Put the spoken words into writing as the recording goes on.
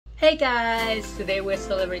Hey guys, today we're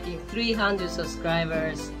celebrating 300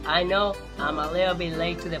 subscribers. I know I'm a little bit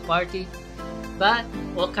late to the party, but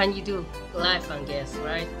what can you do? Life and guess,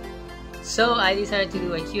 right? So I decided to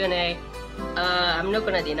do a Q&A. I'm not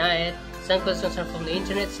gonna deny it. Some questions are from the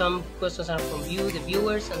internet, some questions are from you, the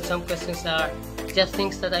viewers, and some questions are just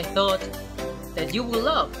things that I thought that you will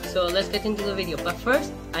love. So let's get into the video. But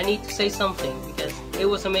first, I need to say something because it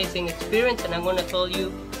was an amazing experience and I'm gonna tell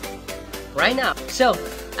you right now. So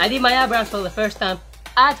I did my eyebrows for the first time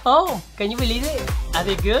at home. Can you believe it? Are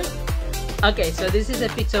they good? Okay, so this is a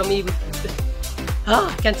picture of me with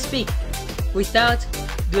I can't speak without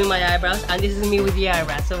doing my eyebrows, and this is me with the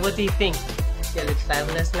eyebrows. So what do you think? They look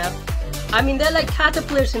fabulous now. I mean, they're like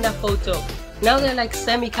caterpillars in that photo. Now they're like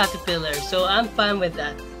semi-caterpillars, so I'm fine with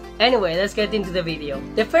that. Anyway, let's get into the video.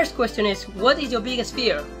 The first question is, what is your biggest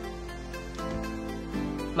fear?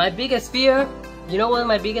 My biggest fear? You know what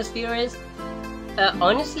my biggest fear is?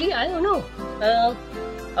 Honestly, I don't know.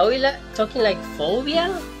 Are we talking like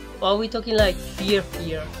phobia? Or are we talking like fear?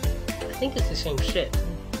 I think it's the same shit.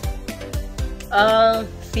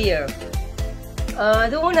 Fear. I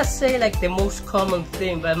don't want to say like the most common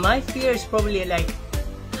thing, but my fear is probably like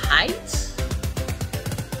heights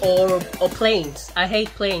or planes. I hate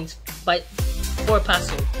planes for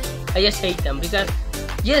passing. I just hate them because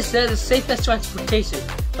yes, they're the safest transportation,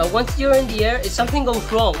 but once you're in the air, if something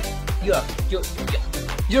goes wrong,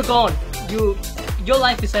 you're gone. Your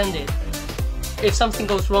life is ended. If something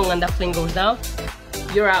goes wrong and that plane goes down,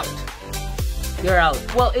 you're out.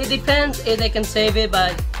 Well, it depends if they can save it,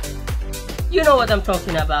 but you know what I'm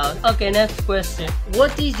talking about. Okay, next question.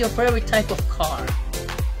 What is your favorite type of car?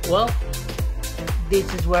 Well,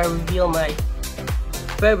 this is where I reveal my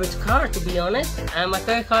favorite car, to be honest. And my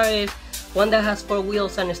favorite car is one that has 4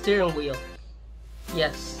 wheels and a steering wheel.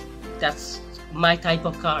 Yes, that's my type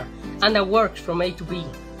of car, and that works from A to B.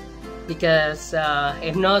 Because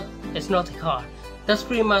if not, it's not a car. That's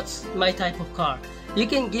pretty much my type of car. You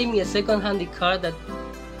can give me a second-hand car that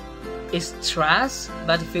is trash,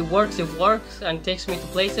 but if it works, and takes me to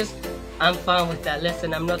places, I'm fine with that.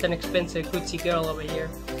 Listen, I'm not an expensive Gucci girl over here.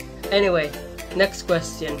 Anyway, next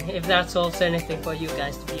question, if that solves anything for you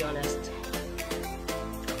guys, to be honest.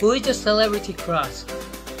 Who is your celebrity crush?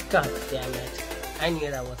 God damn it. I knew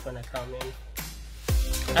that was gonna come in.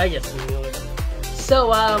 I just knew it.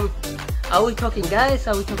 So, are we talking guys?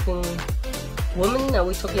 Are we talking women? Are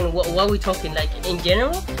we talking, what are we talking, like in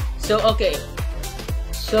general? So, okay.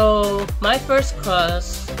 So, my first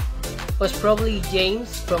crush was probably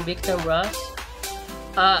James from Big Time Rush.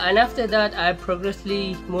 And after that, I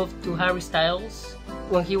progressively moved to Harry Styles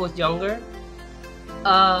when he was younger.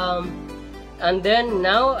 And then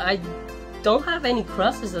now I don't have any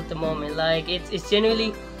crushes at the moment. Like, it's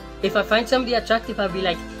genuinely, if I find somebody attractive, I'll be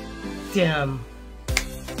like, damn,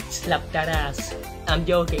 slap that ass. I'm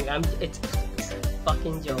joking. It's a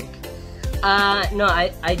fucking joke. No,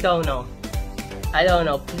 I don't know. I don't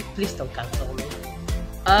know. Please don't cancel me.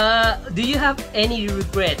 Do you have any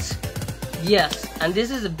regrets? Yes, and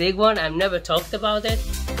this is a big one. I've never talked about it,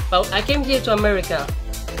 but I came here to America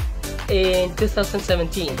in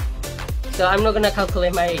 2017, so I'm not gonna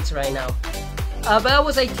calculate my age right now. But I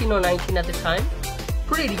was 18 or 19 at the time,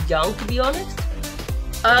 pretty young to be honest.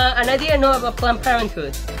 And I didn't know about Planned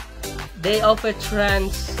Parenthood. They offer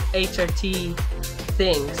trans HRT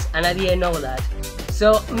things, and I didn't know that.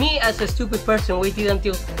 So me as a stupid person waited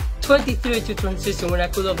until 23 to transition when I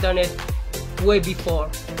could have done it way before.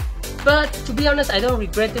 But to be honest, I don't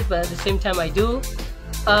regret it, but at the same time I do.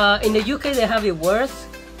 In the UK they have it worse.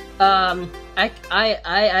 I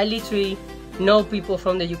literally know people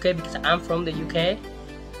from the UK because I'm from the UK.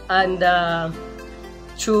 And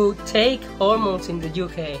to take hormones in the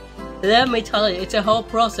UK, let me tell you, it's a whole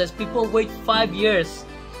process. People wait 5 years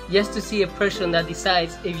just to see a person that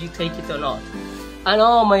decides if you take it or not. And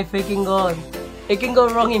oh my freaking god, it can go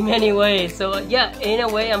wrong in many ways. So yeah, in a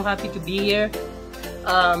way I'm happy to be here.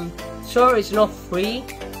 Sure, it's not free,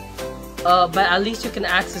 but at least you can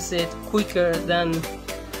access it quicker than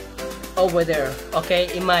over there,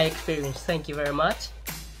 okay, in my experience. Thank you very much.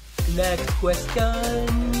 Next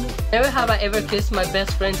question. Never have I ever kissed my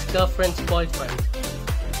best friend's girlfriend's boyfriend.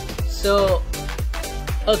 So,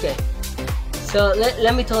 okay, so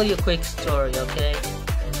let me tell you a quick story, okay?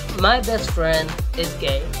 My best friend is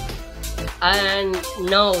gay, and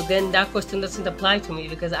no, then that question doesn't apply to me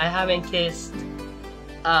because I haven't kissed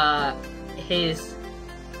his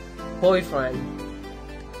boyfriend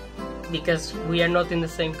because we are not in the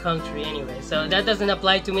same country anyway, so that doesn't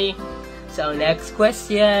apply to me. So next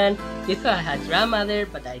question. You thought I had drama there,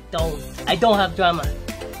 but I don't have drama.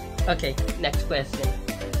 Okay, next question.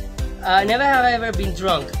 Never have I ever been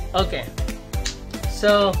drunk. Okay,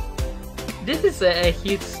 so this is a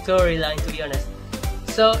huge storyline, to be honest.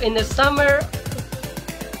 So in the summer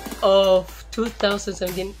of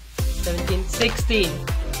 2016,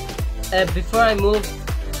 before I moved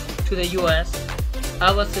to the US,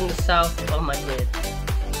 I was in the south of Madrid.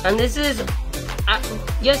 And this is,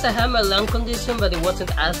 yes, I have my lung condition, but it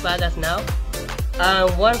wasn't as bad as now.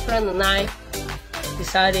 One friend and I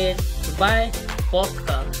decided to buy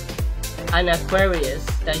vodka and Aquarius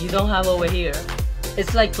that you don't have over here.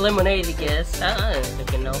 It's like lemonade, I guess. I don't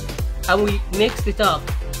fucking know. And we mixed it up.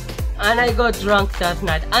 And I got drunk that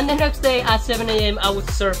night. And the next day at 7 AM I was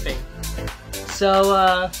surfing.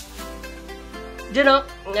 So, you know,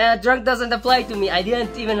 drunk doesn't apply to me. I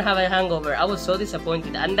didn't even have a hangover. I was so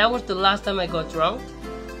disappointed. And that was the last time I got drunk.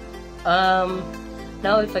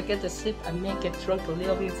 Now if I get a sip, I may get drunk a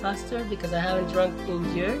little bit faster because I haven't drunk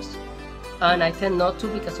in years. And I tend not to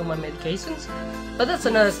because of my medications. But that's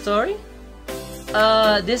another story.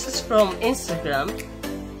 This is from Instagram.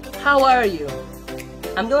 How are you?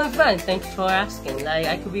 I'm doing fine, thank you for asking. Like,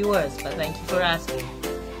 I could be worse, but thank you for asking.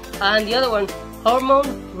 And the other one,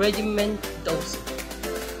 hormone regimen dosing.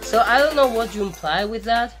 So I don't know what you imply with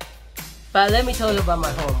that, but let me tell you about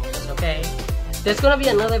my hormones, okay? There's gonna be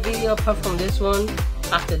another video apart from this one,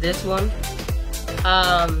 after this one.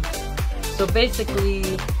 So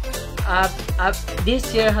basically,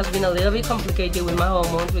 this year has been a little bit complicated with my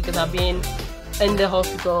hormones because I've been in the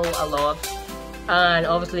hospital a lot, and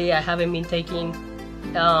obviously I haven't been taking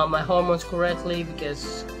my hormones correctly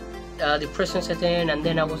because depression set in, and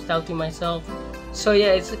then I was doubting myself. So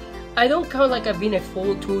yeah, I don't count like I've been a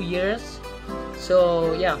full 2 years.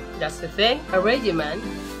 So yeah, that's the thing. A regimen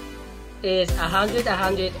is 100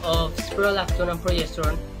 of spironolactone and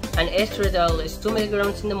progesterone, and estradiol is 2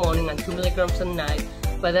 milligrams in the morning and 2 milligrams at night.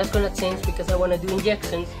 But that's gonna change because I wanna do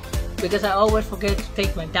injections, because I always forget to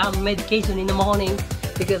take my damn medication in the morning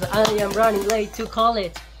because I am running late to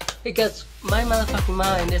college. Because my motherfucking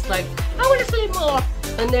mind is like, I want to sleep more,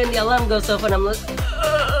 and then the alarm goes off and I'm like,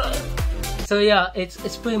 ugh. So yeah, it's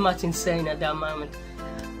pretty much insane at that moment.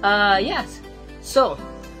 Yes, so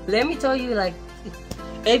let me tell you, like,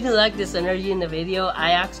 if you like this energy in the video,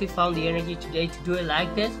 I actually found the energy today to do it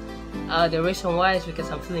like this. The reason why is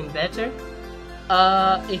because I'm feeling better.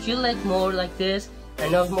 If you like more like this,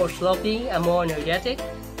 and not more sloppy and more energetic,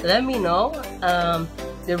 let me know.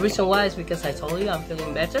 The reason why is because I told you I'm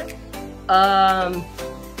feeling better.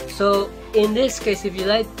 So in this case, if you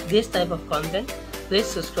like this type of content, please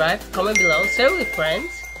subscribe, comment below, share with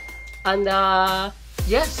friends, and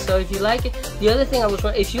yes, so if you like it. The other thing I was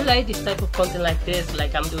wondering, if you like this type of content like this,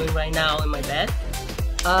 like I'm doing right now in my bed,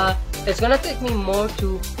 it's gonna take me more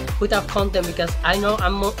to put out content because I know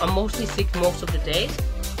I'm mostly sick most of the days.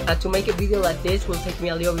 To make a video like this will take me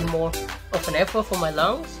a little bit more of an effort for my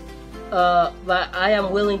lungs. But I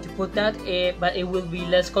am willing to put that, but it will be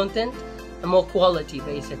less content and more quality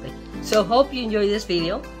basically. So hope you enjoyed this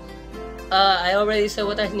video. I already said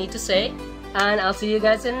what I need to say, and I'll see you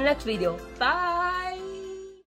guys in the next video. Bye!